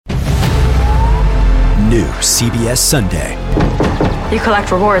New CBS Sunday. You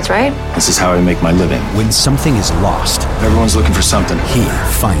collect rewards, right? This is how I make my living. When something is lost, everyone's looking for something. He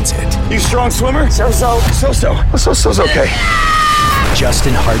finds it. You strong swimmer? So-so's okay.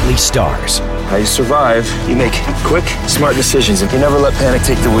 Justin Hartley stars. How you survive, you make quick, smart decisions, and you never let panic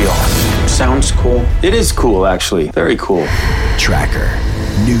take the wheel. Sounds cool. It is cool, actually. Very cool. Tracker.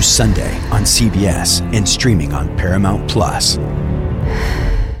 New Sunday on CBS and streaming on Paramount Plus.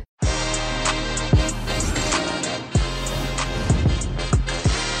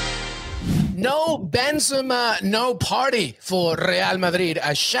 No Benzema, no party for Real Madrid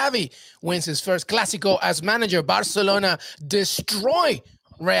as Xavi wins his first Clásico as manager. Barcelona destroy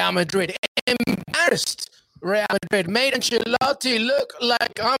Real Madrid, embarrassed Real Madrid, made Ancelotti look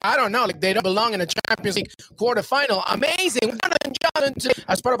like, I don't know, like they don't belong in a Champions League quarterfinal. Amazing.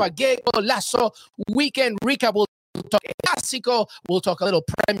 As part of our Gay Golazo weekend recap, we'll talk Clásico, we'll talk a little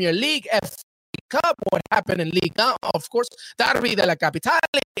Premier League, Cup, what happened in Liga, of course, Derby de la Capitale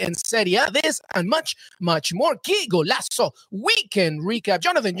and Serie A, this and much, much more. Key Golazo weekend recap.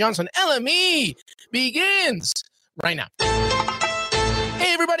 Jonathan Johnson, LME, begins right now.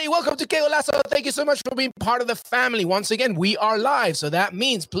 Hey, everybody, welcome to Key Golazo. Thank you so much for being part of the family. Once again, we are live, so that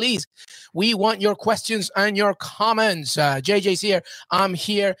means, please, we want your questions and your comments. JJ's here. I'm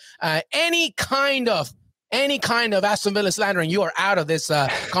here. Any kind of Aston Villa slandering, you are out of this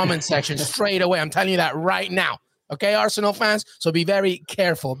comment section straight away. I'm telling you that right now. Okay, Arsenal fans? So be very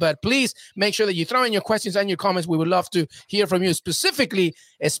careful. But please make sure that you throw in your questions and your comments. We would love to hear from you specifically,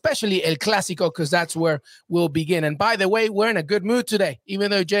 especially El Clásico, because that's where we'll begin. And by the way, we're in a good mood today.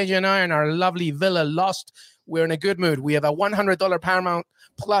 Even though JJ and I and our lovely Villa lost, we're in a good mood. We have a $100 Paramount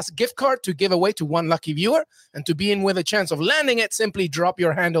Plus gift card to give away to one lucky viewer. And to be in with a chance of landing it, simply drop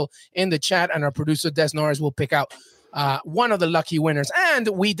your handle in the chat and our producer Des Norris will pick out one of the lucky winners. And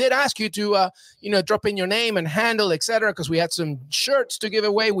we did ask you to drop in your name and handle, etc., because we had some shirts to give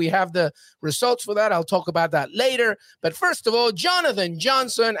away. We have the results for that. I'll talk about that later. But first of all, Jonathan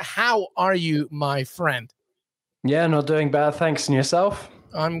Johnson, how are you, my friend? Yeah, not doing bad, thanks. And yourself?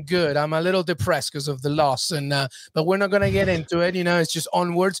 I'm good. I'm a little depressed because of the loss, but we're not going to get into it. It's just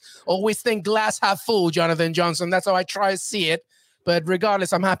onwards. Always think glass half full, Jonathan Johnson. That's how I try to see it. But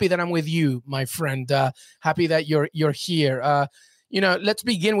regardless, I'm happy that I'm with you, my friend. Happy that you're here. Let's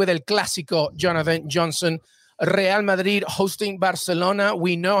begin with El Clásico, Jonathan Johnson. Real Madrid hosting Barcelona.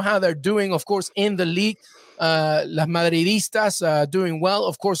 We know how they're doing, of course, in the league. Las Madridistas doing well,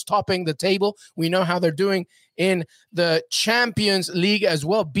 of course, topping the table. We know how they're doing in the Champions League as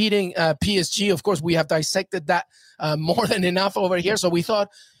well, beating PSG. Of course, we have dissected that more than enough over here. So we thought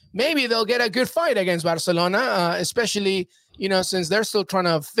maybe they'll get a good fight against Barcelona, especially, since they're still trying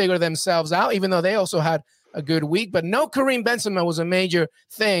to figure themselves out, even though they also had a good week. But no Karim Benzema was a major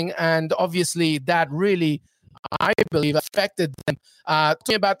thing. And obviously that really, I believe, affected them.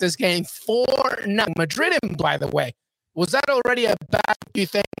 Talking about this game, 4-0. Madrid, by the way, was that already a bad, do you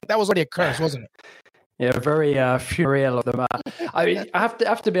think? That was already a curse, wasn't it? Yeah, very furial of them. I mean, I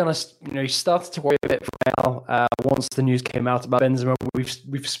have to be honest. You started to worry a bit for Real once the news came out about Benzema.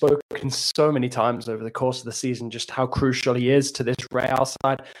 We've spoken so many times over the course of the season just how crucial he is to this Real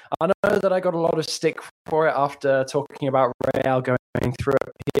side. I know that I got a lot of stick for it after talking about Real going through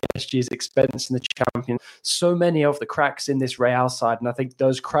at PSG's expense in the Champions. So many of the cracks in this Real side, and I think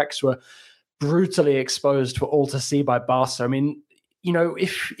those cracks were brutally exposed for all to see by Barca. I mean,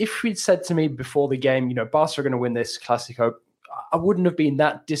 if we'd said to me before the game, Barca are going to win this Clásico, I wouldn't have been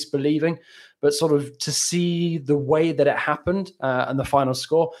that disbelieving. But sort of to see the way that it happened and the final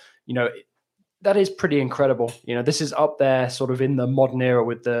score, that is pretty incredible. This is up there sort of in the modern era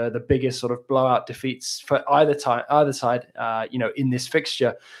with the biggest sort of blowout defeats for either side, in this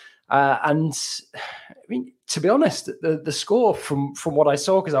fixture. And I mean, to be honest, the score from what I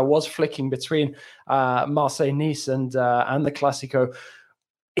saw, because I was flicking between Marseille-Nice and the Clásico,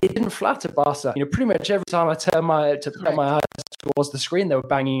 it didn't flatter Barca. Pretty much every time I turned my eyes towards the screen, they were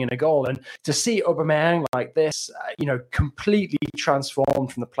banging in a goal. And to see Aubameyang like this, completely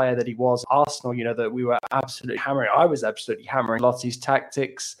transformed from the player that he was at Arsenal, that we were absolutely hammering. I was absolutely hammering. Lotti's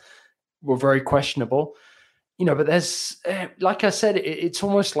tactics were very questionable. But there's, like I said, it's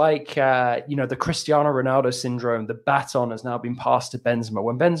almost like, the Cristiano Ronaldo syndrome. The baton has now been passed to Benzema.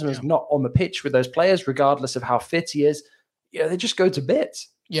 When Benzema's not on the pitch with those players, regardless of how fit he is, they just go to bits.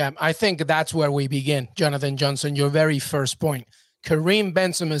 Yeah, I think that's where we begin, Jonathan Johnson, your very first point. Karim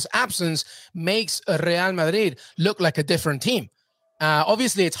Benzema's absence makes Real Madrid look like a different team.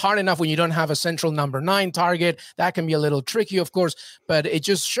 Obviously, it's hard enough when you don't have a central number 9 target. That can be a little tricky, of course, but it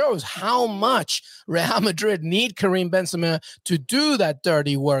just shows how much Real Madrid need Karim Benzema to do that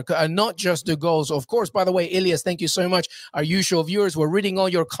dirty work, not just the goals. Of course, by the way, Ilias, thank you so much. Our usual viewers, we're reading all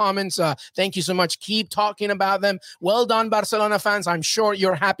your comments. Thank you so much. Keep talking about them. Well done, Barcelona fans. I'm sure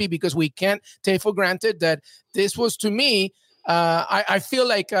you're happy because we can't take for granted that this was, to me, I feel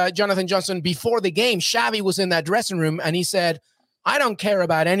like Jonathan Johnson, before the game, Xavi was in that dressing room and he said, I don't care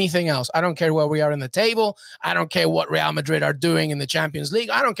about anything else. I don't care where we are in the table. I don't care what Real Madrid are doing in the Champions League.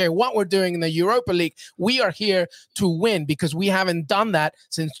 I don't care what we're doing in the Europa League. We are here to win because we haven't done that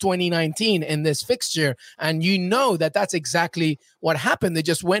since 2019 in this fixture. And you know that that's exactly what happened. They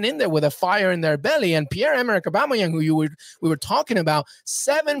just went in there with a fire in their belly. And Pierre-Emerick Aubameyang, who we were talking about,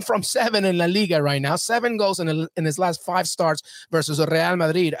 7 from 7 in La Liga right now, 7 goals in his last 5 starts versus Real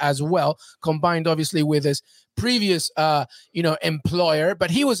Madrid as well, combined obviously with his previous employer,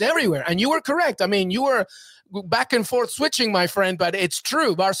 but he was everywhere. And you were correct. I mean, you were back and forth switching, my friend, but it's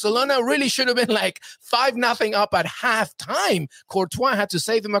true. Barcelona really should have been like 5-0 up at halftime. Courtois had to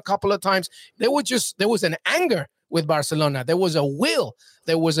save them a couple of times. There was an anger with Barcelona. There was a will,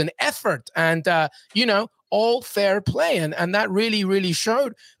 there was an effort, and all fair play, and that really, really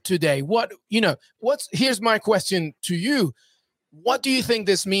showed today. Here's my question to you. What do you think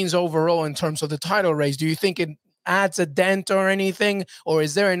this means overall in terms of the title race? Do you think it adds a dent or anything? Or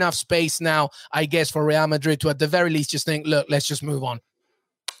is there enough space now, I guess, for Real Madrid to at the very least just think, look, let's just move on?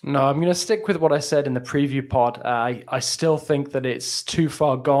 No, I'm going to stick with what I said in the preview pod. I still think that it's too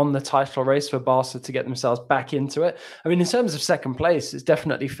far gone, the title race, for Barca to get themselves back into it. I mean, in terms of second place, it's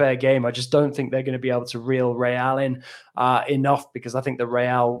definitely fair game. I just don't think they're going to be able to reel Real in enough, because I think the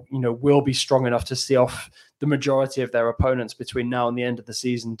Real, will be strong enough to see off the majority of their opponents between now and the end of the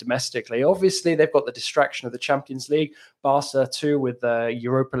season domestically. Obviously, they've got the distraction of the Champions League, Barca too with the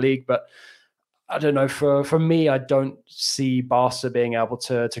Europa League, but I don't know. For me, I don't see Barca being able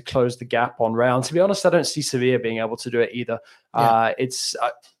to close the gap on Real. And to be honest, I don't see Sevilla being able to do it either. Yeah.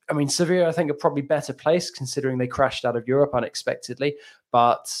 Sevilla, I think, are probably better placed considering they crashed out of Europe unexpectedly.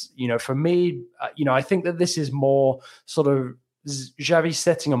 But, for me, I think that this is more sort of Xavi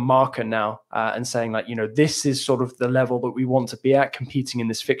setting a marker now and saying, this is sort of the level that we want to be at, competing in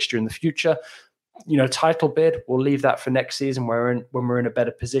this fixture in the future. Title bid, we'll leave that for next season when we're in a better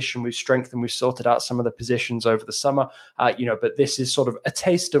position. We've strengthened, we've sorted out some of the positions over the summer, but this is sort of a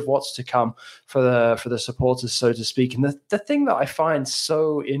taste of what's to come for the supporters, so to speak. And the thing that I find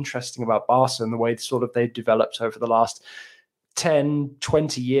so interesting about Barca and the way sort of they've developed over the last 10,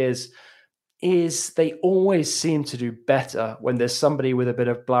 20 years is they always seem to do better when there's somebody with a bit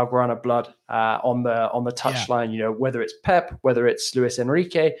of Blaugrana blood on the touchline. Whether it's Pep, whether it's Luis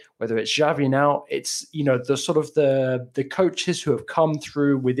Enrique, whether it's Xavi now, it's the sort of the coaches who have come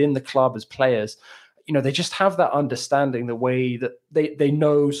through within the club as players. They just have that understanding, the way that they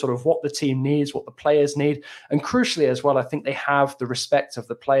know sort of what the team needs, what the players need. And crucially as well, I think they have the respect of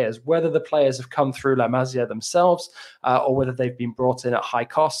the players, whether the players have come through La Masia themselves or whether they've been brought in at high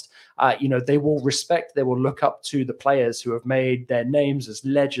cost. They will respect, they will look up to the players who have made their names as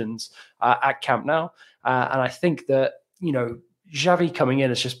legends at Camp Nou. And I think that, Xavi coming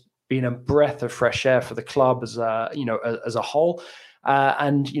in has just been a breath of fresh air for the club as a whole.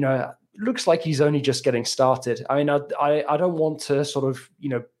 Looks like he's only just getting started. I mean, I don't want to sort of,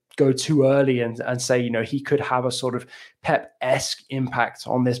 go too early and say, he could have a sort of Pep-esque impact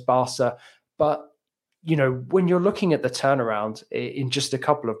on this Barca. But, when you're looking at the turnaround in just a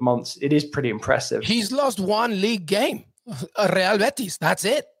couple of months, it is pretty impressive. He's lost 1 league game, Real Betis. That's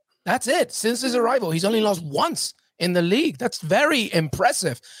it. Since his arrival, he's only lost once in the league. That's very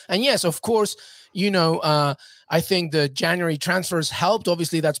impressive. And yes, of course, I think the January transfers helped.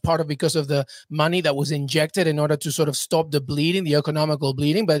 Obviously, that's part of because of the money that was injected in order to sort of stop the bleeding, the economical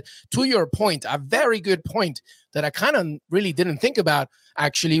bleeding. But to your point, a very good point that I kind of really didn't think about,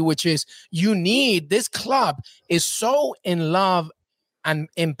 actually, which is this club is so in love and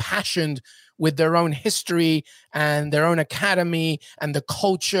impassioned with their own history and their own academy and the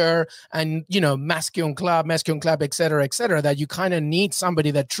culture and, Masculine Club, et cetera, that you kind of need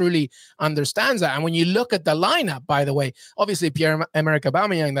somebody that truly understands that. And when you look at the lineup, by the way, obviously Pierre-Emerick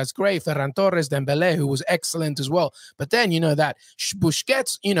Aubameyang, that's great. Ferran Torres, Dembélé, who was excellent as well. But then, that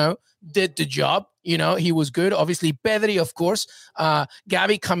Busquets, did the job. He was good. Obviously, Pedri, of course.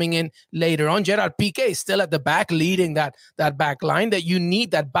 Xavi coming in later on. Gerard Piqué still at the back, leading that back line. That you need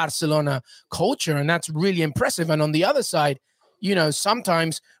that Barcelona culture, and that's really impressive. And on the other side,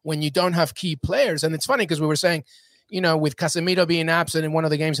 sometimes when you don't have key players, and it's funny because we were saying, with Casemiro being absent in one of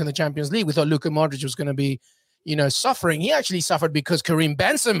the games in the Champions League, we thought Luka Modric was going to be, suffering. He actually suffered because Karim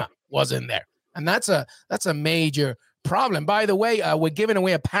Benzema was in there. And that's a major problem. By the way, we're giving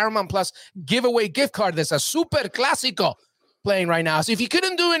away a Paramount Plus giveaway gift card. There's a Super Clásico playing right now. So if you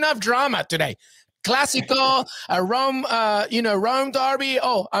couldn't do enough drama today, Clásico, Rome Derby.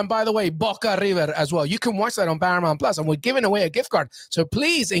 Oh, and by the way, Boca River as well. You can watch that on Paramount Plus, and we're giving away a gift card. So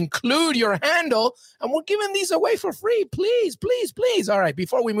please include your handle, and we're giving these away for free. Please, please, please. All right,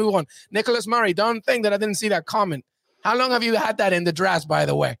 before we move on, Nicholas Murray, don't think that I didn't see that comment. How long have you had that in the draft, by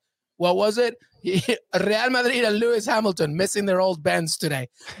the way? What was it? Real Madrid and Lewis Hamilton missing their old Benz today.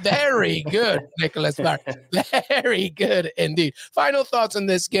 Very good, Nicholas Murray. Very good indeed. Final thoughts on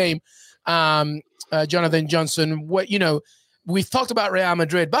this game. Jonathan Johnson, we've talked about Real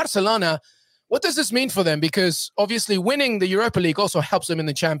Madrid. Barcelona, what does this mean for them? Because obviously winning the Europa League also helps them in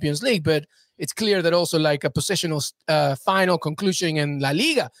the Champions League, but it's clear that also like a positional final conclusion in La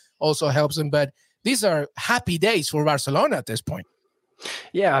Liga also helps them. But these are happy days for Barcelona at this point.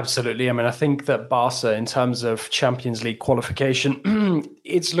 Yeah, absolutely. I mean, I think that Barca, in terms of Champions League qualification,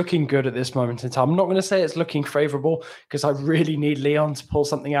 it's looking good at this moment in time. I'm not going to say it's looking favourable because I really need Lyon to pull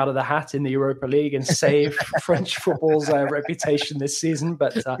something out of the hat in the Europa League and save French football's reputation this season.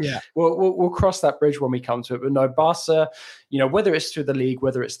 But we'll cross that bridge when we come to it. But no, Barca, whether it's through the league,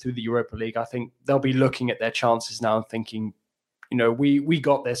 whether it's through the Europa League, I think they'll be looking at their chances now and thinking, we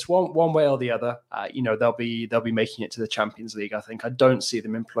got this one way or the other. They'll be making it to the Champions League. I think I don't see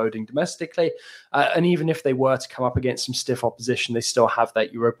them imploding domestically, and even if they were to come up against some stiff opposition, they still have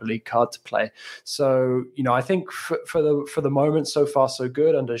that Europa League card to play. So I think for the moment, so far so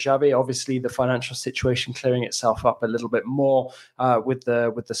good under Xavi. Obviously, the financial situation clearing itself up a little bit more with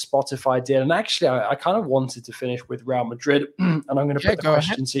the Spotify deal. And actually, I kind of wanted to finish with Real Madrid, and I'm going to put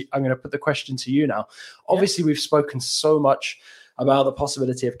the question to you now. Obviously, we've spoken so much about the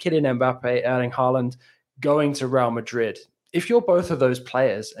possibility of Kylian Mbappe, Erling Haaland going to Real Madrid. If you're both of those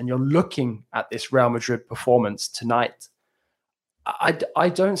players and you're looking at this Real Madrid performance tonight, I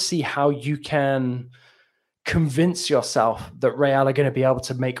don't see how you can convince yourself that Real are going to be able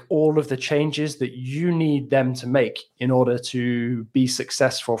to make all of the changes that you need them to make in order to be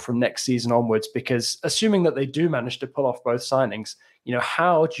successful from next season onwards. Because assuming that they do manage to pull off both signings,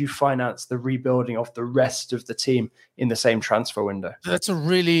 how do you finance the rebuilding of the rest of the team in the same transfer window? That's a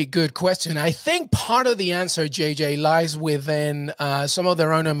really good question. I think part of the answer, JJ, lies within some of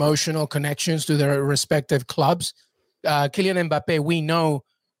their own emotional connections to their respective clubs. Kylian Mbappe, we know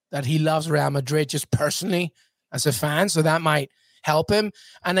that he loves Real Madrid just personally as a fan, so that might help him.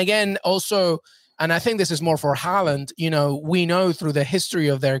 And again, also, and I think this is more for Haaland, we know through the history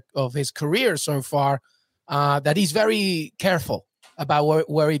of his career so far that he's very careful about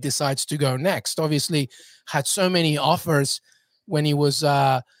where he decides to go next. Obviously, had so many offers when he was,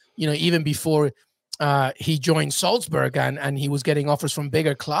 even before he joined Salzburg, and he was getting offers from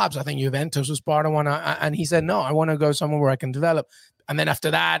bigger clubs. I think Juventus was part of one, and he said, no, I want to go somewhere where I can develop. And then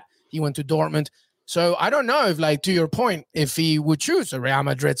after that, he went to Dortmund. So I don't know if, to your point, if he would choose a Real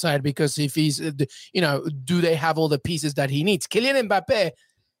Madrid side, because if he's, do they have all the pieces that he needs? Kylian Mbappe,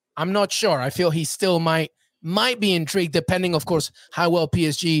 I'm not sure. I feel he still might be intrigued, depending, of course, how well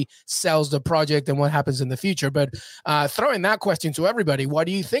PSG sells the project and what happens in the future. But throwing that question to everybody, what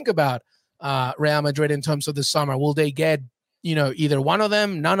do you think about Real Madrid in terms of the summer? Will they get, either one of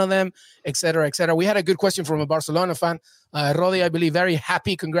them, none of them, et cetera, et cetera? We had a good question from a Barcelona fan. Rodi, I believe, very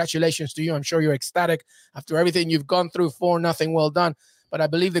happy. Congratulations to you. I'm sure you're ecstatic after everything you've gone through. 4-0, well done. But I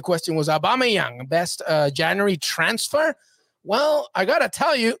believe the question was Aubameyang, best January transfer? Well, I got to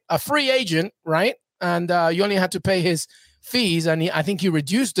tell you, a free agent, right? And you only had to pay his fees, and I think you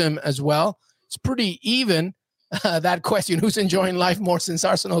reduced them as well. It's pretty even, that question, who's enjoying life more since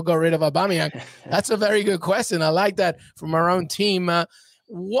Arsenal got rid of Aubameyang? That's a very good question. I like that from our own team.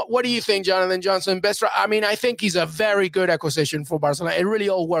 What do you think, Jonathan Johnson? I think he's a very good acquisition for Barcelona. It really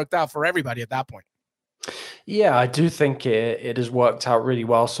all worked out for everybody at that point. Yeah, I do think it has worked out really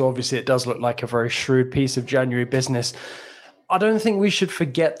well. So obviously it does look like a very shrewd piece of January business. I don't think we should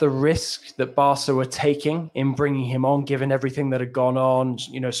forget the risk that Barca were taking in bringing him on, given everything that had gone on,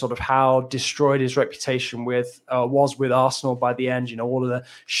 sort of how destroyed his reputation was with Arsenal by the end, all of the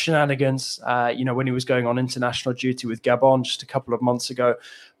shenanigans, when he was going on international duty with Gabon just a couple of months ago.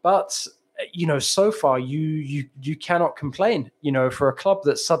 But, so far you cannot complain, for a club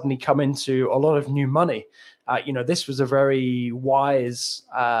that's suddenly come into a lot of new money. This was a very wise,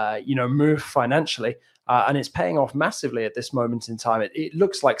 move financially. And it's paying off massively at this moment in time. It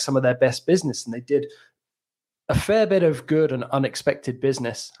looks like some of their best business, and they did a fair bit of good and unexpected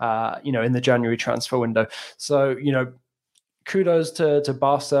business, in the January transfer window. So, kudos to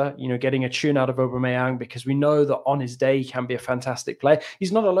Barca, getting a tune out of Aubameyang, because we know that on his day he can be a fantastic player.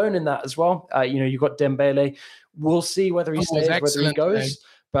 He's not alone in that as well. You've got Dembele. We'll see whether he stays, whether he goes,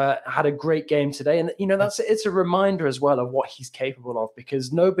 but had a great game today. And, it's a reminder as well of what he's capable of,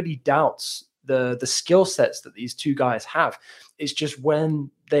 because nobody doubts the skill sets that these two guys have. It's just when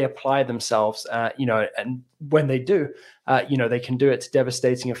they apply themselves, and when they do, they can do it to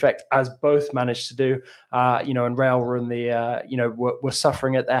devastating effect, as both managed to do, and Real were in the, were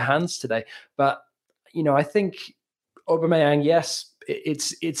suffering at their hands today. But, I think Aubameyang, yes,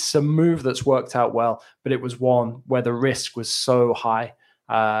 it's a move that's worked out well, but it was one where the risk was so high,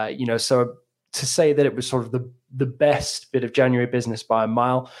 so to say that it was sort of the best bit of January business by a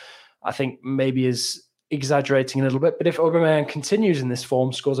mile, I think maybe is exaggerating a little bit. But if Aubameyang continues in this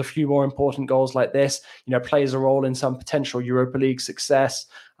form, scores a few more important goals like this, plays a role in some potential Europa League success,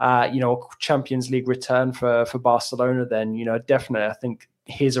 a Champions League return for Barcelona, then, definitely I think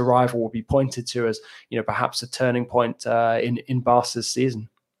his arrival will be pointed to as, perhaps a turning point in Barca's season.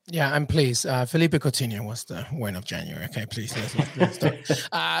 Yeah, and please, Felipe Coutinho was the win of January. Okay, please, let's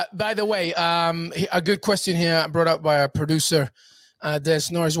start. By the way, a good question here brought up by our producer, Des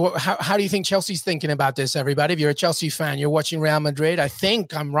Norris. How do you think Chelsea's thinking about this, everybody? If you're a Chelsea fan, you're watching Real Madrid. I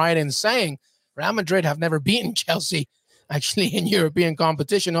think I'm right in saying Real Madrid have never beaten Chelsea, actually, in European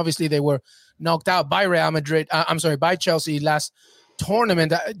competition. Obviously, they were knocked out by by Chelsea last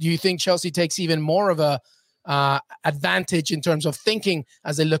tournament. Do you think Chelsea takes even more of a advantage in terms of thinking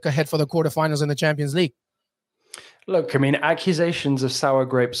as they look ahead for the quarterfinals in the Champions League? Look, I mean, accusations of sour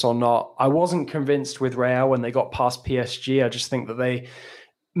grapes or not, I wasn't convinced with Real when they got past PSG. I just think that they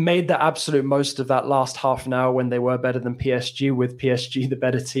made the absolute most of that last half an hour when they were better than PSG, with PSG the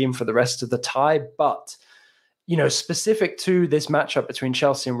better team for the rest of the tie. But, specific to this matchup between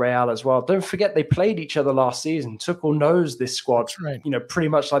Chelsea and Real as well, don't forget they played each other last season. Tuchel knows this squad, right, pretty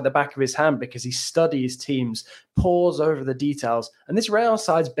much like the back of his hand, because he studies teams, pores over the details. And this Real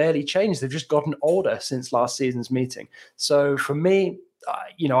side's barely changed. They've just gotten older since last season's meeting. So for me,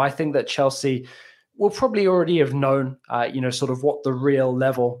 I think that Chelsea will probably already have known, sort of what the real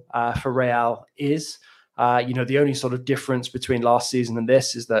level for Real is. The only sort of difference between last season and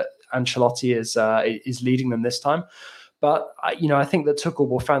this is that Ancelotti is leading them this time. But, I think that Tuchel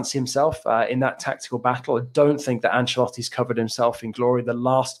will fancy himself in that tactical battle. I don't think that Ancelotti's covered himself in glory the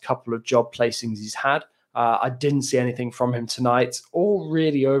last couple of job placings he's had. I didn't see anything from him tonight, or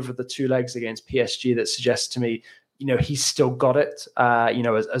really over the two legs against PSG, that suggests to me, he's still got it,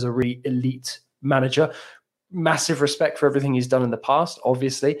 as a really elite manager. Massive respect for everything he's done in the past,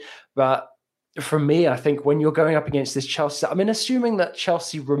 obviously. But for me, I think when you're going up against this Chelsea, assuming that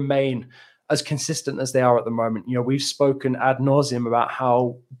Chelsea remain as consistent as they are at the moment, we've spoken ad nauseum about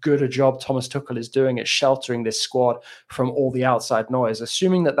how good a job Thomas Tuchel is doing at sheltering this squad from all the outside noise.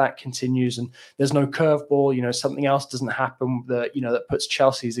 Assuming that continues and there's no curveball, something else doesn't happen that puts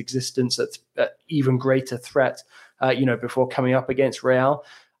Chelsea's existence at even greater threat, before coming up against Real,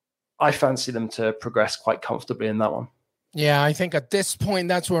 I fancy them to progress quite comfortably in that one. Yeah, I think at this point,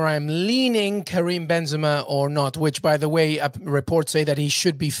 that's where I'm leaning, Karim Benzema or not, which, by the way, reports say that he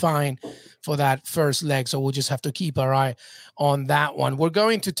should be fine for that first leg. So we'll just have to keep our eye on that one. We're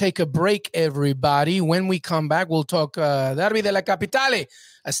going to take a break, everybody. When we come back, we'll talk Derby de la Capitale,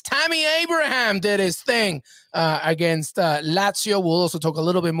 as Tammy Abraham did his thing against Lazio. We'll also talk a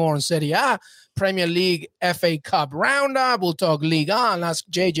little bit more on Serie A, Premier League, FA Cup roundup. We'll talk Liga and ask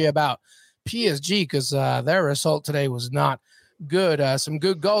JJ about PSG, because their result today was not good. Some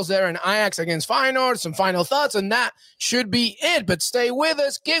good goals there in Ajax against Feyenoord, some final thoughts, and that should be it. But stay with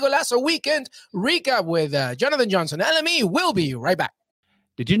us. Que Golazo Weekend recap with Jonathan Johnson. LME will be right back.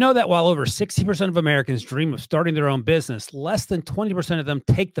 Did you know that while over 60% of Americans dream of starting their own business, less than 20% of them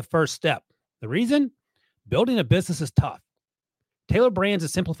take the first step? The reason? Building a business is tough. Taylor Brands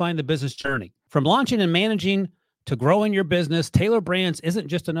is simplifying the business journey. From launching and managing to growing your business, Taylor Brands isn't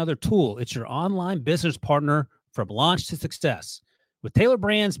just another tool. It's your online business partner from launch to success. With Taylor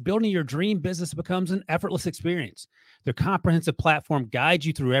Brands, building your dream business becomes an effortless experience. Their comprehensive platform guides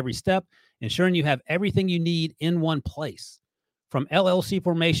you through every step, ensuring you have everything you need in one place. From LLC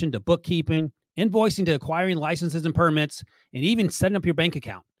formation to bookkeeping, invoicing to acquiring licenses and permits, and even setting up your bank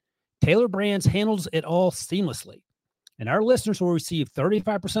account, Taylor Brands handles it all seamlessly. And our listeners will receive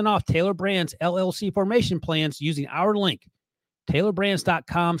 35% off Taylor Brands LLC formation plans using our link,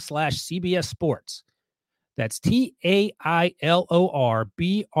 taylorbrands.com/CBS Sports. That's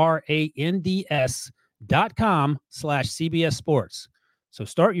TAILORBRANDS.com/CBS Sports. So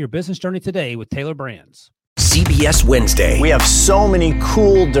start your business journey today with Taylor Brands. CBS Wednesday. We have so many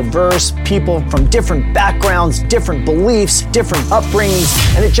cool, diverse people from different backgrounds, different beliefs, different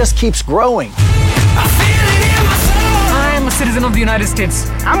upbringings, and it just keeps growing. I'm a citizen of the United States.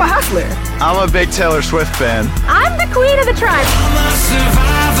 I'm a hustler. I'm a big Taylor Swift fan. I'm the queen of the tribe.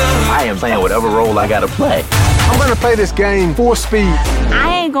 I am playing whatever role I gotta play. I'm gonna play this game full speed.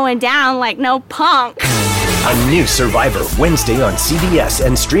 I ain't going down like no punk. A new Survivor Wednesday on CBS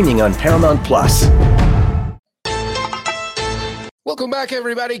and streaming on Paramount Plus. Welcome back,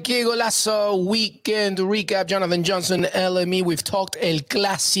 everybody. Qué Golazo Weekend Recap. Jonathan Johnson, LME. We've talked El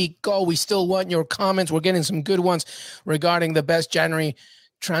Clásico. We still want your comments. We're getting some good ones regarding the best January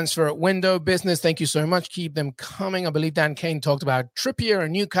transfer window business. Thank you so much. Keep them coming. I believe Dan Kane talked about Trippier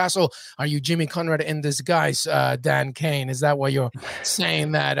and Newcastle. Are you Jimmy Conrad in disguise, Dan Kane? Is that why you're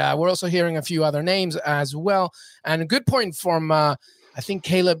saying that? We're also hearing a few other names as well. And a good point from... I think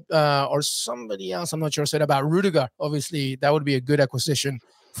Caleb or somebody else, I'm not sure, said about Rudiger. Obviously, that would be a good acquisition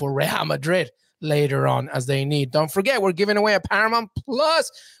for Real Madrid later on as they need. Don't forget, we're giving away a Paramount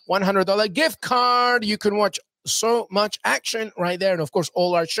Plus $100 gift card. You can watch so much action right there. And, of course,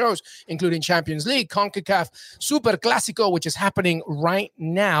 all our shows, including Champions League, CONCACAF, Super Clásico, which is happening right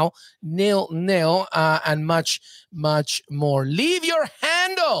now, 0-0, and much, much more. Leave your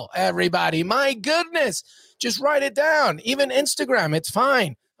handle, everybody. My goodness. Just write it down. Even Instagram, it's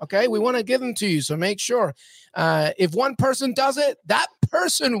fine. Okay, we want to give them to you, so make sure. If one person does it, that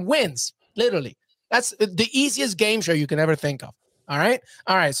person wins. Literally, that's the easiest game show you can ever think of. All right.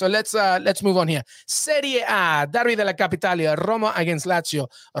 So let's move on here. Serie A, Derby de la Capitalia, Roma against Lazio.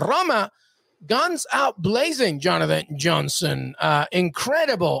 Roma, guns out blazing. Jonathan Johnson,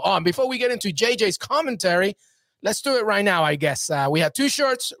 incredible. Before we get into JJ's commentary, let's do it right now. I guess we have 2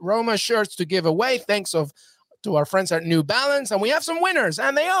 shirts, Roma shirts to give away. Thanks to our friends at New Balance. And we have some winners,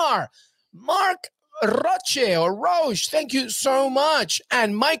 and they are Mark Roche or Roche. Thank you so much.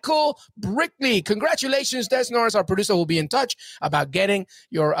 And Michael Brickley. Congratulations, Des Norris. Our producer will be in touch about getting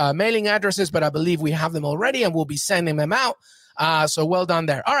your mailing addresses, but I believe we have them already, and we'll be sending them out. So well done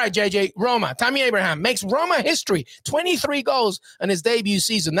there. All right, JJ, Roma. Tammy Abraham makes Roma history. 23 goals in his debut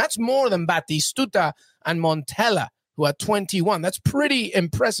season. That's more than Batistuta and Montella, who are 21. That's pretty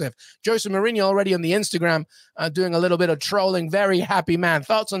impressive. Jose Mourinho already on the Instagram doing a little bit of trolling. Very happy man.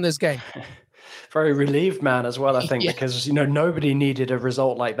 Thoughts on this game? Very relieved man as well, I think, because, nobody needed a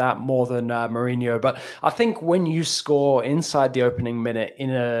result like that more than Mourinho. But I think when you score inside the opening minute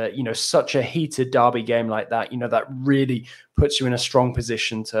in a, such a heated derby game like that, that really puts you in a strong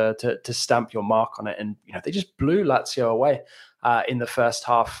position to stamp your mark on it. And, they just blew Lazio away. In the first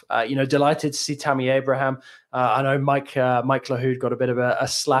half, delighted to see Tammy Abraham. I know Mike Lahoud got a bit of a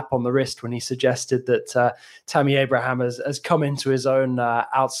slap on the wrist when he suggested that Tammy Abraham has come into his own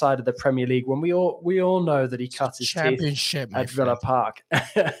outside of the Premier League. When we all know that he cut his teeth at Villa Park.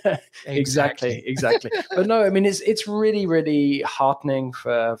 Exactly. But no, I mean it's really, really heartening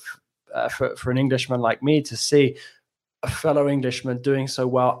for an Englishman like me to see a fellow Englishman doing so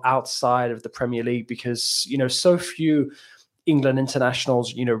well outside of the Premier League, because so few England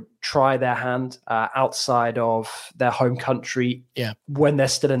internationals, try their hand outside of their home country when they're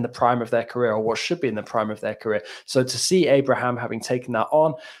still in the prime of their career, or what should be in the prime of their career. So to see Abraham having taken that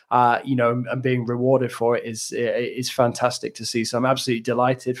on, and being rewarded for it is fantastic to see. So I'm absolutely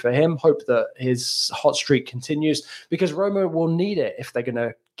delighted for him. Hope that his hot streak continues, because Roma will need it if they're going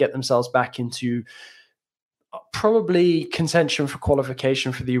to get themselves back into probably contention for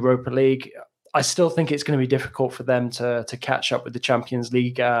qualification for the Europa League. I still think it's going to be difficult for them to catch up with the Champions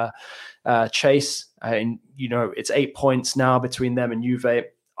League chase. And, it's 8 points now between them and Juve.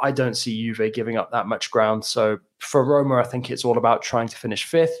 I don't see Juve giving up that much ground. So for Roma, I think it's all about trying to finish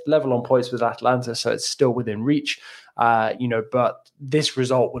 5th, level on points with Atalanta. So it's still within reach, but this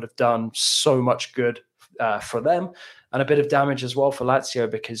result would have done so much good for them, and a bit of damage as well for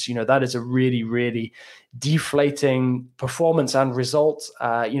Lazio, because, that is a really, really deflating performance and result.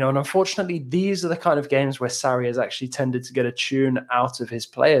 And unfortunately, these are the kind of games where Sarri has actually tended to get a tune out of his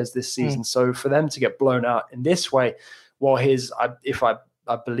players this season. So for them to get blown out in this way, while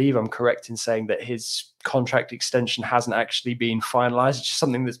I believe I'm correct in saying that his contract extension hasn't actually been finalized, it's just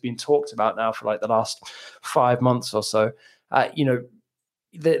something that's been talked about now for like the last 5 months or so.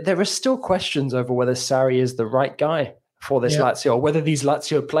 There are still questions over whether Sarri is the right guy for this Lazio, or whether these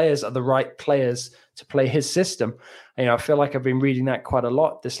Lazio players are the right players to play his system. I feel like I've been reading that quite a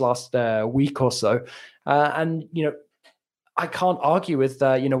lot this last week or so. And I can't argue with,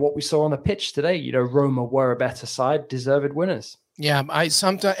 what we saw on the pitch today. Roma were a better side, deserved winners. Yeah,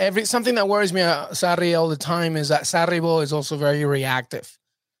 something that worries me, Sarri, all the time is that Sarri is also very reactive.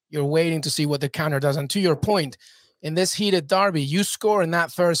 You're waiting to see what the counter does. And to your point, in this heated derby, you score in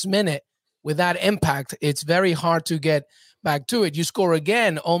that first minute with that impact, it's very hard to get back to it. You score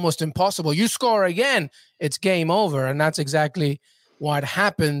again, almost impossible. You score again, it's game over. And that's exactly what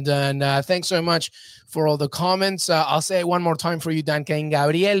happened. And thanks so much for all the comments. I'll say it one more time for you, Dan Kane.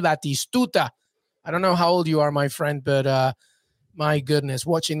 Gabriel Batistuta. I don't know how old you are, my friend, but my goodness,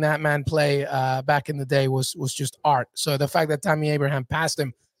 watching that man play back in the day was just art. So the fact that Tammy Abraham passed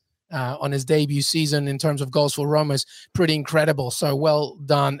him on his debut season in terms of goals for Roma is pretty incredible. So well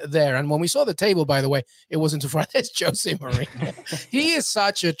done there. And when we saw the table, by the way, it wasn't too far. It's Jose Mourinho. He is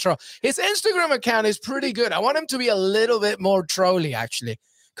such a troll. His Instagram account is pretty good. I want him to be a little bit more trolly, actually,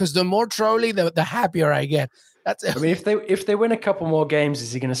 because the more trolly, the happier I get. That's it. I mean, if they win a couple more games,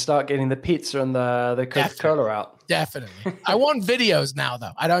 is he going to start getting the pizza and the Coca-Cola out? Definitely. I want videos now,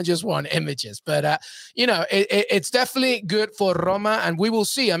 though. I don't just want images. But, it's definitely good for Roma, and we will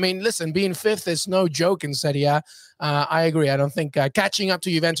see. I mean, listen, being fifth is no joke in Serie A. I agree. I don't think catching up to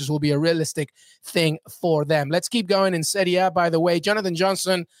Juventus will be a realistic thing for them. Let's keep going in Serie A, by the way. Jonathan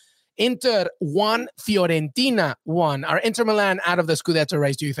Johnson, Inter 1, Fiorentina 1. Are Inter Milan out of the Scudetto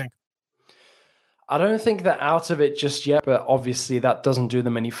race, do you think? I don't think they're out of it just yet, but obviously that doesn't do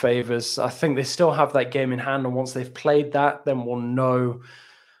them any favors. I think they still have that game in hand, and once they've played that, then we'll know,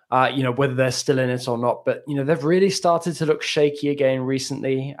 whether they're still in it or not. But, they've really started to look shaky again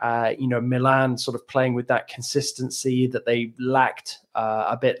recently. Milan sort of playing with that consistency that they lacked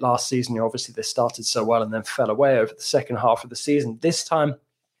a bit last season. Obviously, they started so well and then fell away over the second half of the season. This time,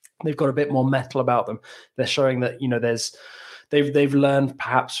 they've got a bit more metal about them. They're showing that, They've learned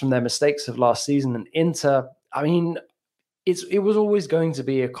perhaps from their mistakes of last season. And Inter, I mean, it was always going to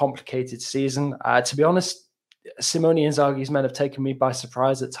be a complicated season. To be honest, Simone Inzaghi's men have taken me by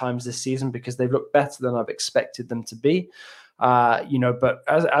surprise at times this season because they've looked better than I've expected them to be. But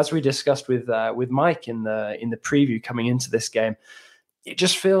as we discussed with Mike in the preview coming into this game, it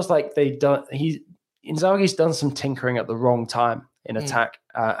just feels like Inzaghi's done some tinkering at the wrong time in attack,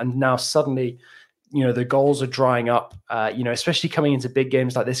 and now suddenly, the goals are drying up, especially coming into big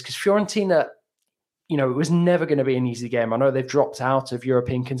games like this, because Fiorentina, it was never going to be an easy game. I know they've dropped out of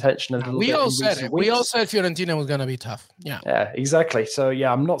European contention a little bit. We all said it. We all said Fiorentina was going to be tough. Yeah, exactly. So,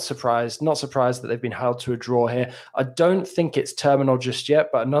 I'm not surprised. Not surprised that they've been held to a draw here. I don't think it's terminal just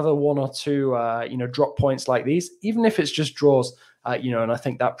yet, but another one or two, drop points like these, even if it's just draws, and I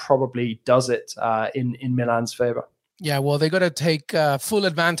think that probably does it in Milan's favor. Yeah, well, they got to take full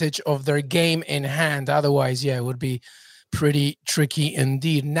advantage of their game in hand. Otherwise, it would be pretty tricky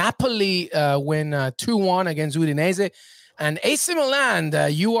indeed. Napoli win 2-1 against Udinese. And AC Milan,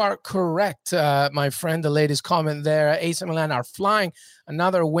 you are correct, my friend. The latest comment there. AC Milan are flying.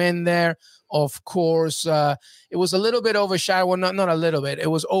 Another win there. Of course, it was a little bit overshadowed. Well, not a little bit. It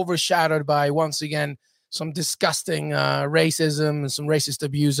was overshadowed by, once again, some disgusting racism and some racist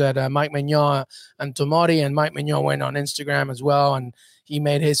abuse at Mike Maignan and Tomori. And Mike Maignan went on Instagram as well, and he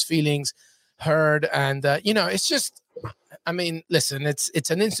made his feelings heard. And, it's just, I mean, listen, it's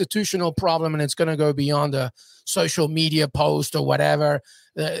an institutional problem, and it's going to go beyond a social media post or whatever.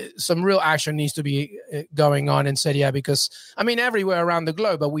 Some real action needs to be going on in Serie A because, I mean, everywhere around the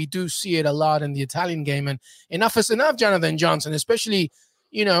globe, but we do see it a lot in the Italian game. And enough is enough, Jonathan Johnson, especially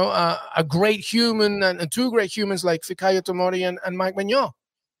a great human and two great humans like Fikayo Tomori and Mike Maignan.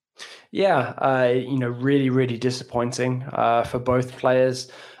 Yeah, really, really disappointing for both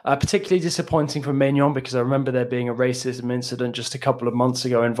players. Particularly disappointing for Maignan because I remember there being a racism incident just a couple of months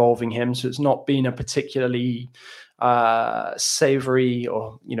ago involving him. So it's not been a particularly savory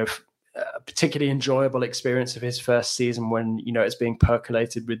or, particularly enjoyable experience of his first season when, it's being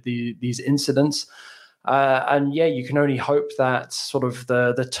percolated with these incidents. You can only hope that sort of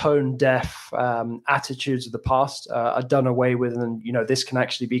the tone deaf attitudes of the past are done away with, and this can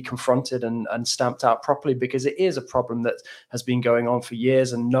actually be confronted and stamped out properly, because it is a problem that has been going on for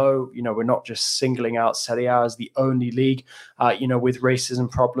years. And we're not just singling out Serie A as the only league with racism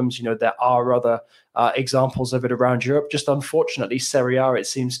problems. There are other examples of it around Europe. Just unfortunately, Serie A, it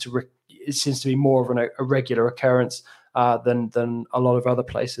seems to be more of a regular occurrence than a lot of other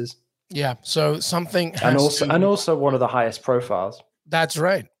places. Yeah, so something and also one of the highest profiles. That's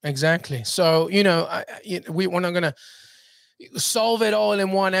right, exactly. So we're not going to solve it all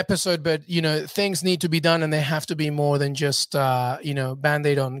in one episode, but things need to be done, and they have to be more than just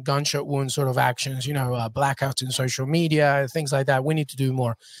band-aid on gunshot wound sort of actions. Blackouts in social media, things like that. We need to do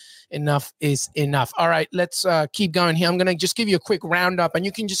more. Enough is enough. All right, let's keep going here. I'm going to just give you a quick roundup, and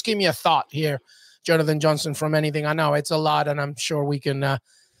you can just give me a thought here, Jonathan Johnson, from anything. I know it's a lot, and I'm sure we can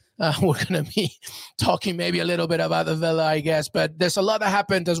we're going to be talking maybe a little bit about the Villa, I guess. But there's a lot that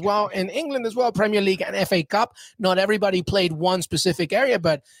happened as well in England as well, Premier League and FA Cup. Not everybody played one specific area,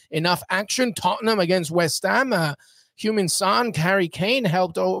 but enough action. Tottenham against West Ham. Heung-min Son, Harry Kane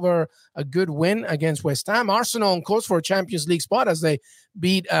helped over a good win against West Ham. Arsenal on course for a Champions League spot as they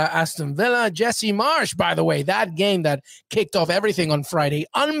beat Aston Villa. Jesse Marsch, by the way, that game that kicked off everything on Friday.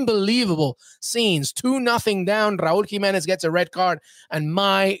 Unbelievable scenes. 2-0 down. Raul Jimenez gets a red card. And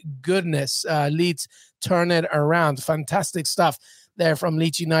my goodness, Leeds turn it around. Fantastic stuff there from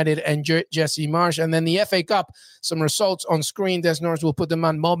Leeds United and Jesse Marsch. And then the FA Cup, some results on screen. Des Norris will put them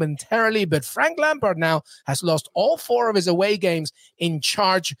on momentarily, but Frank Lampard now has lost all 4 of his away games in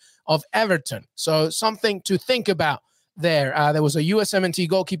charge of Everton. So something to think about there. There was a USMNT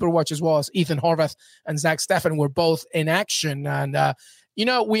goalkeeper watch as well as Ethan Horvath and Zach Steffen were both in action. And,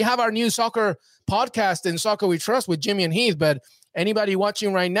 we have our new soccer podcast in Soccer We Trust with Jimmy and Heath, but anybody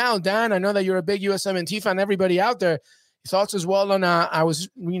watching right now, Dan, I know that you're a big USMNT fan, everybody out there, thoughts as well on, I was,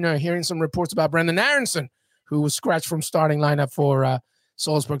 hearing some reports about Brendan Aronson, who was scratched from starting lineup for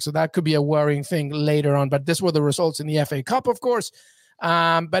Salzburg. So that could be a worrying thing later on. But this were the results in the FA Cup, of course.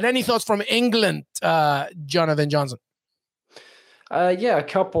 But any thoughts from England, Jonathan Johnson? Yeah, a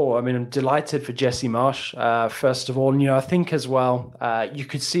couple. I mean, I'm delighted for Jesse Marsch. First of all, I think as well, you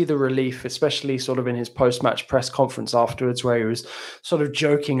could see the relief, especially sort of in his post-match press conference afterwards, where he was sort of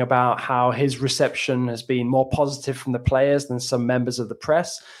joking about how his reception has been more positive from the players than some members of the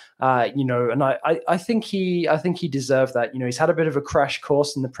press. And I think he deserved that. He's had a bit of a crash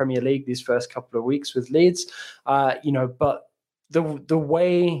course in the Premier League these first couple of weeks with Leeds, but the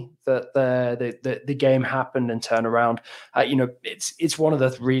way that the game happened and turned around, it's one of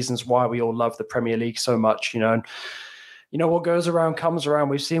the reasons why we all love the Premier League so much, and what goes around comes around.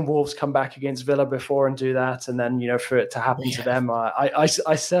 We've seen Wolves come back against Villa before and do that, and then for it to happen to them, I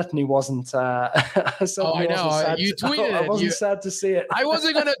certainly wasn't. I know you tweeted it. I wasn't sad to see it. I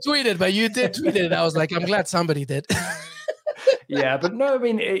wasn't going to tweet it, but you did tweet it. I was like, I'm glad somebody did. Yeah, but no, I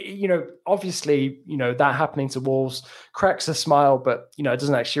mean, obviously, that happening to Wolves cracks a smile, but, it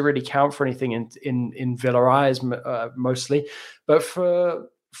doesn't actually really count for anything in Villa eyes mostly. But for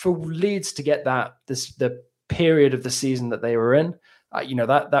Leeds to get the period of the season that they were in,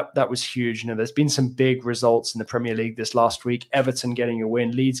 that was huge. There's been some big results in the Premier League this last week. Everton getting a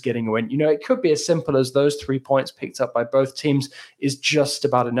win, Leeds getting a win. It could be as simple as those 3 points picked up by both teams is just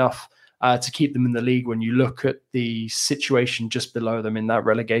about enough to keep them in the league when you look at the situation just below them in that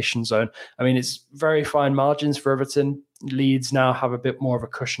relegation zone. I mean, it's very fine margins for Everton. Leeds now have a bit more of a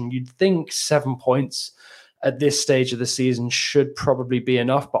cushion. You'd think 7 points at this stage of the season should probably be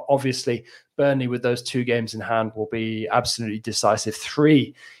enough, but obviously Burnley with those 2 games in hand will be absolutely decisive.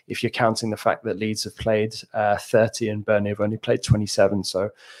 3 if you're counting the fact that Leeds have played 30 and Burnley have only played 27. So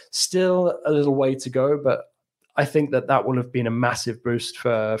still a little way to go, but I think that will have been a massive boost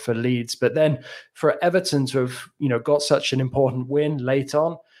for Leeds. But then for Everton to have, got such an important win late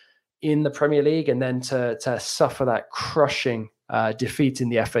on in the Premier League and then to suffer that crushing defeat in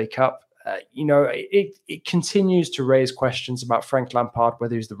the FA Cup, it continues to raise questions about Frank Lampard,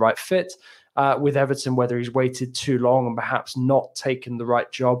 whether he's the right fit with Everton, whether he's waited too long and perhaps not taken the right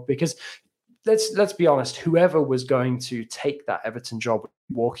job. Because let's be honest, whoever was going to take that Everton job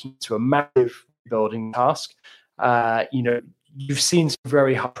walking to a massive building task. You've seen some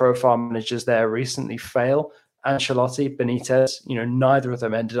very high-profile managers there recently fail. Ancelotti, Benitez, neither of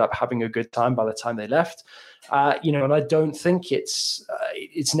them ended up having a good time by the time they left. And I don't think it's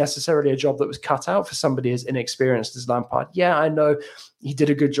necessarily a job that was cut out for somebody as inexperienced as Lampard. Yeah, I know he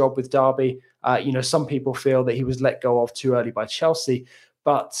did a good job with Derby. Some people feel that he was let go of too early by Chelsea,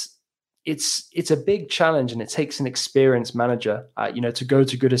 but it's a big challenge, and it takes an experienced manager, to go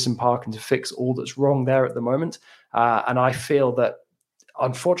to Goodison Park and to fix all that's wrong there at the moment. And I feel that,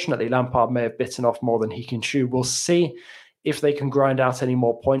 unfortunately, Lampard may have bitten off more than he can chew. We'll see if they can grind out any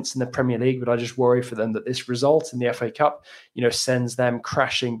more points in the Premier League, but I just worry for them that this result in the FA Cup, sends them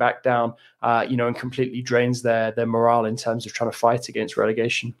crashing back down, and completely drains their morale in terms of trying to fight against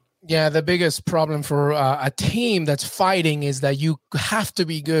relegation. Yeah, the biggest problem for a team that's fighting is that you have to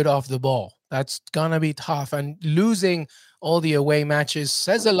be good off the ball. That's going to be tough. And losing all the away matches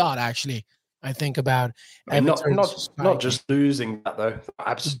says a lot, actually, I think, about not just losing that, though.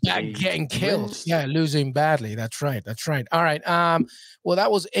 Absolutely. Getting killed. Yeah, losing badly. That's right. All right. Well,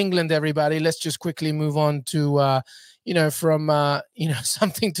 that was England, everybody. Let's just quickly move on to from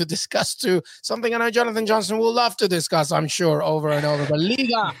something to discuss to something I know Jonathan Johnson will love to discuss, I'm sure, over and over. But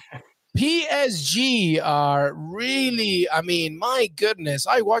Liga, PSG are really, my goodness,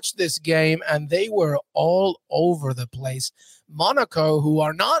 I watched this game and they were all over the place. Monaco, who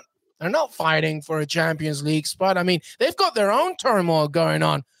they're not fighting for a Champions League spot. I mean, they've got their own turmoil going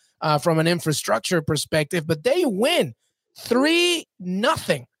on from an infrastructure perspective, but they win 3-0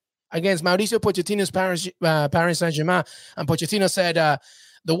 against Mauricio Pochettino's Paris Saint-Germain. And Pochettino said,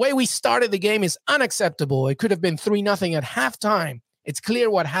 the way we started the game is unacceptable. It could have been 3-0 at halftime. It's clear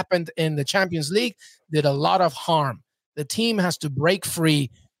what happened in the Champions League did a lot of harm. The team has to break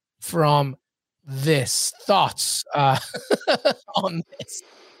free from this. Thoughts on this?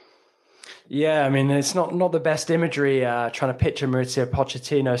 Yeah, I mean, it's not the best imagery trying to picture Mauricio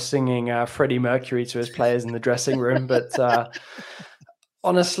Pochettino singing Freddie Mercury to his players in the dressing room. But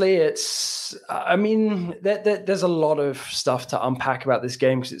honestly, there's a lot of stuff to unpack about this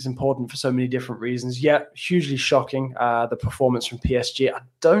game because it's important for so many different reasons. Yeah, hugely shocking, the performance from PSG. I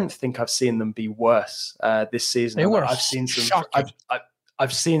don't think I've seen them be worse this season.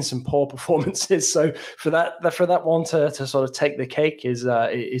 I've seen some poor performances, so for that one to sort of take the cake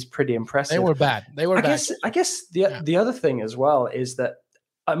is pretty impressive. They were bad. I guess the other thing as well is that,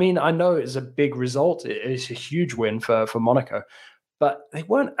 I mean, I know it's a big result. It's a huge win for Monaco, but they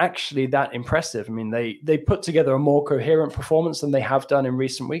weren't actually that impressive. I mean, they put together a more coherent performance than they have done in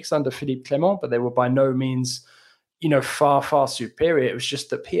recent weeks under Philippe Clement, but they were by no means, far, far superior. It was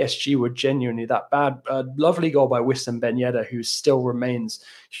just that PSG were genuinely that bad. A lovely goal by Wissam Ben Yedder, who still remains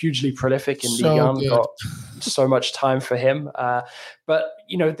hugely prolific in Ligue 1. Got so much time for him. But,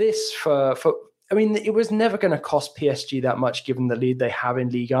 this it was never going to cost PSG that much given the lead they have in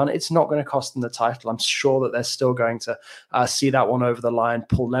Ligue 1. It's not going to cost them the title. I'm sure that they're still going to see that one over the line,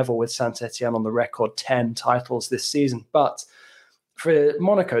 pull level with Saint-Etienne on the record 10 titles this season. But for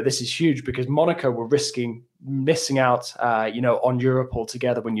Monaco, this is huge because Monaco were risking missing out, on Europe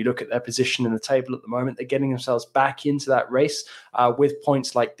altogether. When you look at their position in the table at the moment, they're getting themselves back into that race with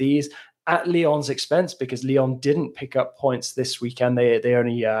points like these at Lyon's expense because Lyon didn't pick up points this weekend. They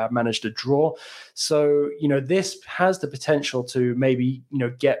only managed a draw. So, this has the potential to maybe,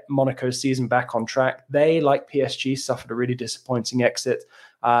 get Monaco's season back on track. They, like PSG, suffered a really disappointing exit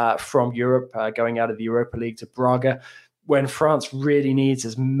from Europe, going out of the Europa League to Braga, when France really needs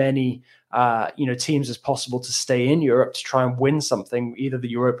as many teams as possible to stay in Europe to try and win something, either the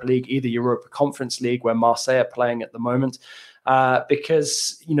Europa League, either Europa Conference League, where Marseille are playing at the moment,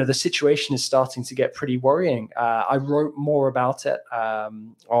 because, the situation is starting to get pretty worrying. I wrote more about it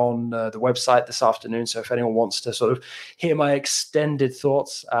on the website this afternoon, so if anyone wants to sort of hear my extended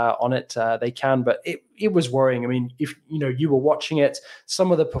thoughts on it, they can, but it was worrying. I mean, if you were watching it,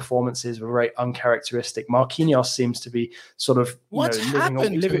 some of the performances were very uncharacteristic. Marquinhos seems to be sort of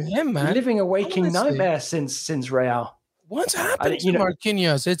living a waking nightmare since Real. What's happened to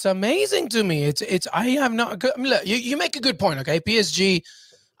Marquinhos? It's amazing to me. I have not. I mean, look, you make a good point. Okay, PSG.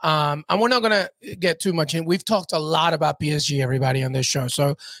 And we're not going to get too much in. We've talked a lot about PSG, everybody, on this show.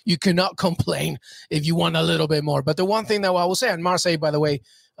 So you cannot complain if you want a little bit more. But the one thing that I will say, and Marseille, by the way,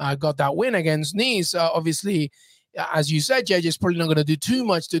 got that win against Nice. Obviously, as you said, Judge, is probably not going to do too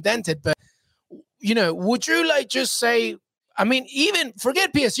much to dent it. But, would you just say, I mean, even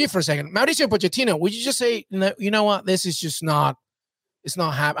forget PSG for a second, Mauricio Pochettino, would you just say, you know what, this is just not, it's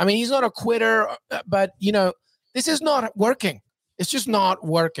not happening. I mean, he's not a quitter, but, this is not working. It's just not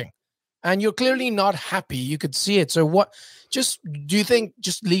working. And you're clearly not happy. You could see it. So do you think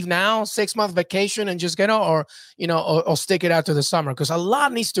just leave now, 6-month vacation and just get on, or stick it out to the summer? Because a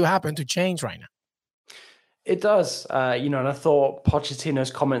lot needs to happen to change right now. It does, and I thought Pochettino's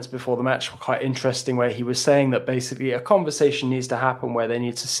comments before the match were quite interesting, where he was saying that basically a conversation needs to happen where they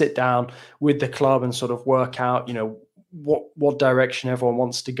need to sit down with the club and sort of work out, what direction everyone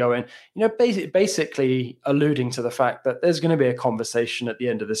wants to go in. Basically alluding to the fact that there's going to be a conversation at the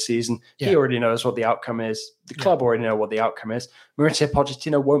end of the season. Yeah. He already knows what the outcome is. The club already know what the outcome is. Mauricio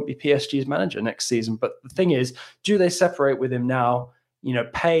Pochettino won't be PSG's manager next season. But the thing is, do they separate with him now?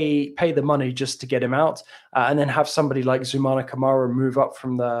 Pay the money just to get him out, and then have somebody like Zoumana Kamara move up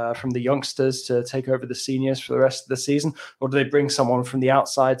from the youngsters to take over the seniors for the rest of the season, or do they bring someone from the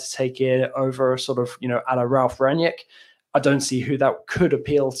outside to take it over, sort of a la Ralph Rangnick? I don't see who that could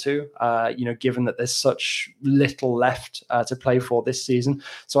appeal to, given that there's such little left to play for this season.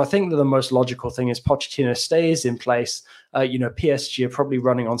 So I think that the most logical thing is Pochettino stays in place. PSG are probably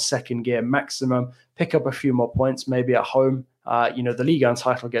running on second gear maximum, pick up a few more points, maybe at home. The Ligue 1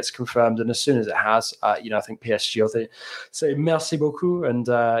 title gets confirmed, and as soon as it has, I think PSG will say merci beaucoup, and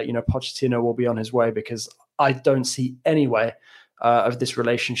Pochettino will be on his way, because I don't see any way of this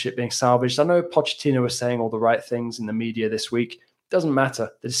relationship being salvaged. I know Pochettino was saying all the right things in the media this week. Doesn't matter.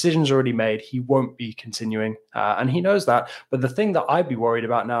 The decision's already made. He won't be continuing, and he knows that. But the thing that I'd be worried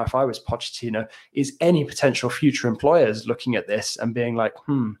about now if I was Pochettino is any potential future employers looking at this and being like,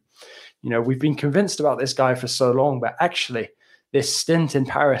 we've been convinced about this guy for so long, but actually this stint in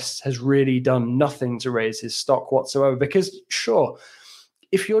Paris has really done nothing to raise his stock whatsoever. Because sure,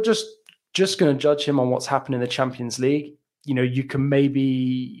 if you're just going to judge him on what's happened in the Champions League, you can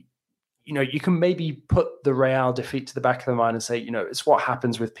maybe put the Real defeat to the back of the mind and say, it's what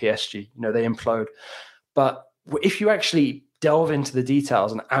happens with PSG. They implode. But if you actually delve into the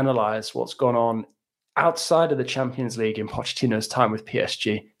details and analyze what's gone on outside of the Champions League in Pochettino's time with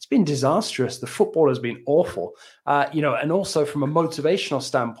PSG, it's been disastrous. The football has been awful. And also from a motivational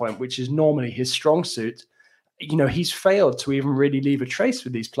standpoint, which is normally his strong suit, he's failed to even really leave a trace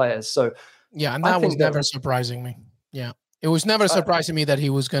with these players. So yeah, and that was never surprising me. Yeah, it was never surprising me that he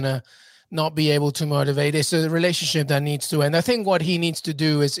was going to not be able to motivate. It's a relationship that needs to end. I think what he needs to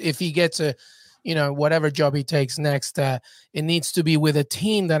do is if he gets whatever job he takes next, it needs to be with a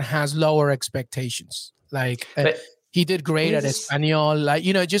team that has lower expectations. Like he did great at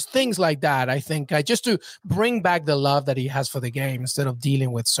Espanyol, just things like that. I think just to bring back the love that he has for the game instead of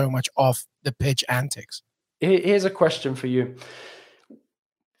dealing with so much off the pitch antics. Here's a question for you.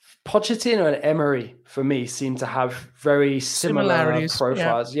 Pochettino and Emery, for me, seem to have very similar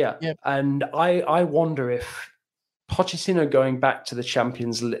profiles. Yeah. Yep. And I wonder if Pochettino going back to the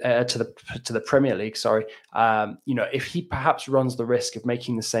to the Premier League, if he perhaps runs the risk of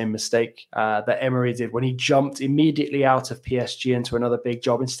making the same mistake that Emery did when he jumped immediately out of PSG into another big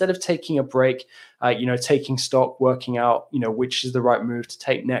job, instead of taking a break, taking stock, working out, which is the right move to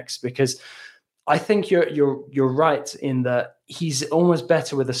take next. Because I think you're right in that he's almost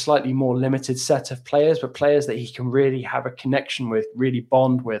better with a slightly more limited set of players, but players that he can really have a connection with, really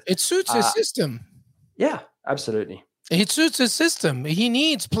bond with. It suits his system. Yeah, absolutely. It suits his system. He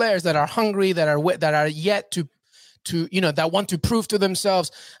needs players that are hungry, that are yet to that want to prove to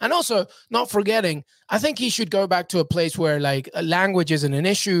themselves. And also, not forgetting, I think he should go back to a place where like language isn't an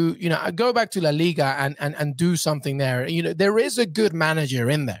issue. Go back to La Liga and do something there. There is a good manager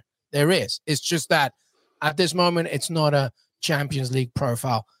in there. There is. It's just that at this moment, it's not a Champions League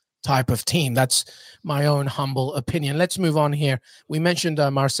profile type of team. That's my own humble opinion. Let's move on here. We mentioned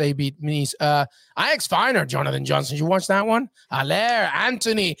Marseille beat Nice. Ajax Feyenoord, Jonathan Johnson. You watch that one? Allaire,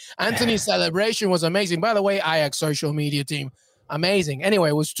 Anthony's celebration was amazing. By the way, Ajax social media team, amazing.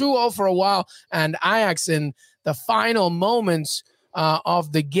 Anyway, it was 2-0 for a while, and Ajax in the final moments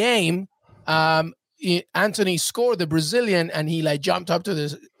of the game, Anthony scored, the Brazilian, and he jumped up to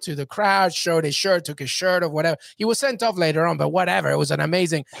the crowd, showed his shirt, took his shirt off, whatever. He was sent off later on, but whatever. It was an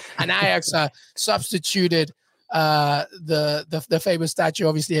amazing. And Ajax substituted the famous statue,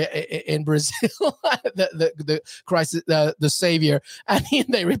 obviously in Brazil, the Christ, the Savior, and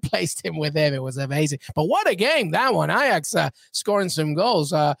they replaced him with him. It was amazing. But what a game that one! Ajax scoring some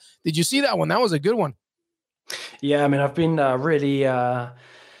goals. Did you see that one? That was a good one. Yeah, I mean, I've been really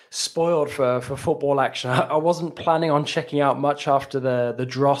spoiled for football action. I wasn't planning on checking out much after the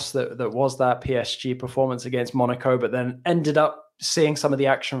dross that was that PSG performance against Monaco, but then ended up seeing some of the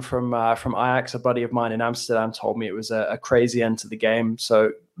action from Ajax. A buddy of mine in Amsterdam told me it was a crazy end to the game.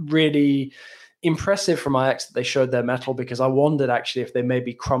 So really impressive from Ajax that they showed their mettle, because I wondered actually if they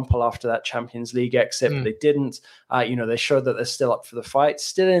maybe crumple after that Champions League exit, but they didn't. They showed that they're still up for the fight,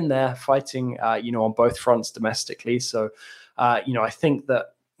 still in there fighting, on both fronts domestically. So, I think that,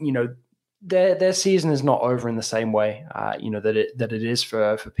 their season is not over in the same way, that it is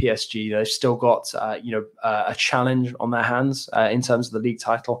for PSG. They've still got, a challenge on their hands in terms of the league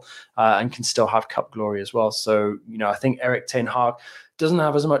title, and can still have cup glory as well. So, I think Erik ten Hag doesn't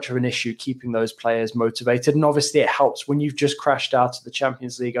have as much of an issue keeping those players motivated. And obviously it helps when you've just crashed out of the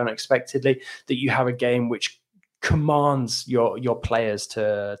Champions League unexpectedly, that you have a game which commands your players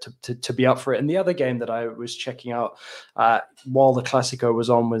to be up for it. And the other game that I was checking out while the Clásico was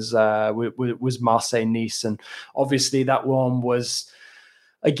on was Marseille-Nice, and obviously that one was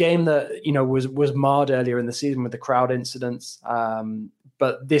a game that was marred earlier in the season with the crowd incidents.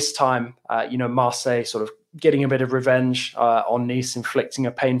 But this time, Marseille sort of getting a bit of revenge on Nice, inflicting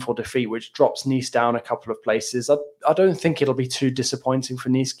a painful defeat, which drops Nice down a couple of places. I don't think it'll be too disappointing for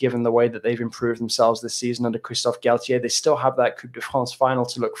Nice, given the way that they've improved themselves this season under Christophe Galtier. They still have that Coupe de France final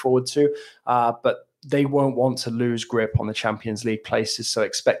to look forward to, but they won't want to lose grip on the Champions League places. So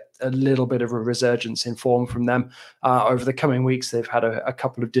expect a little bit of a resurgence in form from them over the coming weeks. They've had a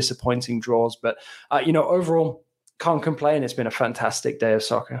couple of disappointing draws, but overall, can't complain. It's been a fantastic day of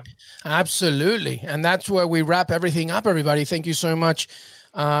soccer. Absolutely. And that's where we wrap everything up, everybody. Thank you so much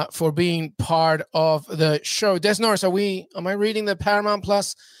for being part of the show. Des Norris, am I reading the Paramount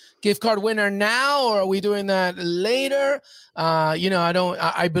Plus gift card winner now, or are we doing that later?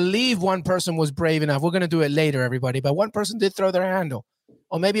 I believe one person was brave enough. We're going to do it later, everybody, but one person did throw their handle,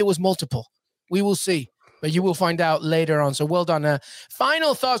 or maybe it was multiple. We will see, but you will find out later on. So well done.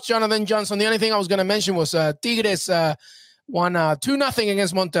 Final thoughts, Jonathan Johnson. The only thing I was going to mention was Tigres won 2-0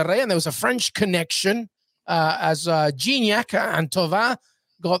 against Monterrey, and there was a French connection as Gignac and Thauvin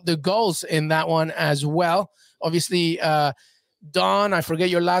got the goals in that one as well. Obviously, Don, I forget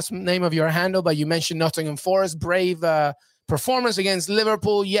your last name of your handle, but you mentioned Nottingham Forest. Brave performance against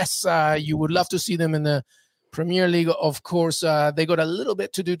Liverpool. Yes, you would love to see them in the Premier League. Of course, they got a little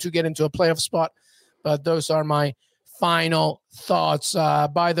bit to do to get into a playoff spot, but those are my final thoughts.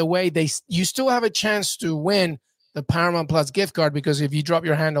 By the way, you still have a chance to win the Paramount Plus gift card, because if you drop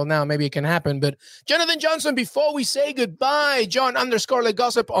your handle now, maybe it can happen. But Jonathan Johnson, before we say goodbye,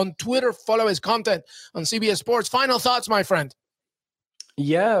 John_LeGossip on Twitter. Follow his content on CBS Sports. Final thoughts, my friend.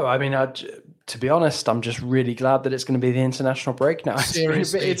 Yeah, I mean, to be honest, I'm just really glad that it's going to be the international break now.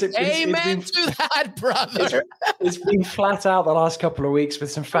 Seriously. Amen to that, brother. It's been flat out the last couple of weeks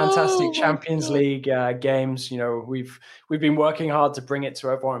with some fantastic Champions League games. We've been working hard to bring it to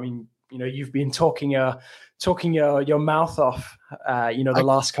everyone. I mean, you've been talking your mouth off, the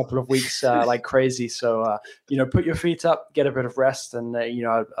last couple of weeks like crazy. So, put your feet up, get a bit of rest. And,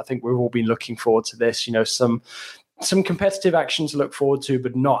 I think we've all been looking forward to this, some competitive action to look forward to,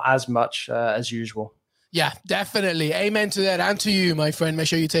 but not as much as usual. Yeah, definitely. Amen to that. And to you, my friend. Make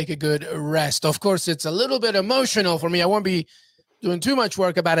sure you take a good rest. Of course, it's a little bit emotional for me. I won't be doing too much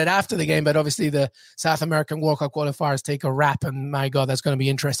work about it after the game, but obviously the South American World Cup qualifiers take a wrap, and my God, that's going to be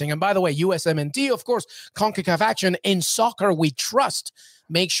interesting. And by the way, USMNT, of course, CONCACAF action in soccer we trust.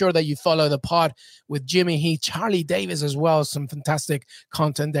 Make sure that you follow the pod with Jimmy Heath, Charlie Davis as well. Some fantastic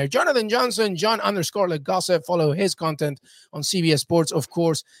content there. Jonathan Johnson, John_LeGossip. Follow his content on CBS Sports, of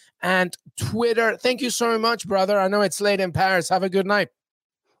course, and Twitter. Thank you so much, brother. I know it's late in Paris. Have a good night.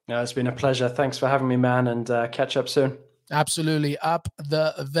 No, it's been a pleasure. Thanks for having me, man, and catch up soon. Absolutely. Up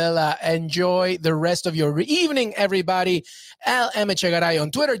the villa. Enjoy the rest of your evening, everybody. LM Echegaray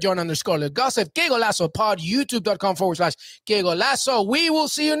on Twitter, John_LeGossip, Que Golazo Pod, youtube.com/Que Golazo. We will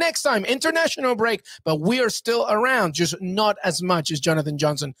see you next time. International break, but we are still around, just not as much as Jonathan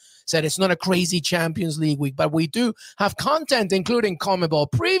Johnson said. It's not a crazy Champions League week, but we do have content, including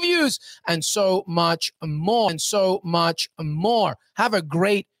CONMEBOL previews and so much more. Have a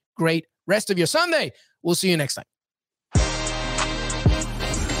great, great rest of your Sunday. We'll see you next time.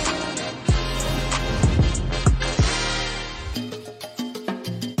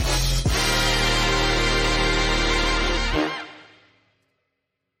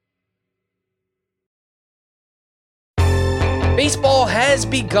 Baseball has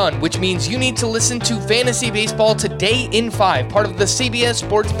begun, which means you need to listen to Fantasy Baseball Today in 5, part of the CBS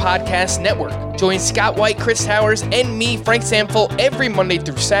Sports Podcast Network. Join Scott White, Chris Towers, and me, Frank Samfel, every Monday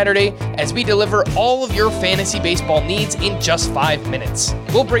through Saturday as we deliver all of your fantasy baseball needs in just 5 minutes.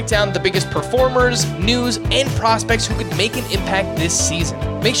 We'll break down the biggest performers, news, and prospects who could make an impact this season.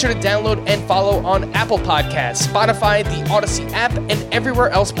 Make sure to download and follow on Apple Podcasts, Spotify, the Odyssey app, and everywhere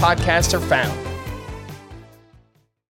else podcasts are found.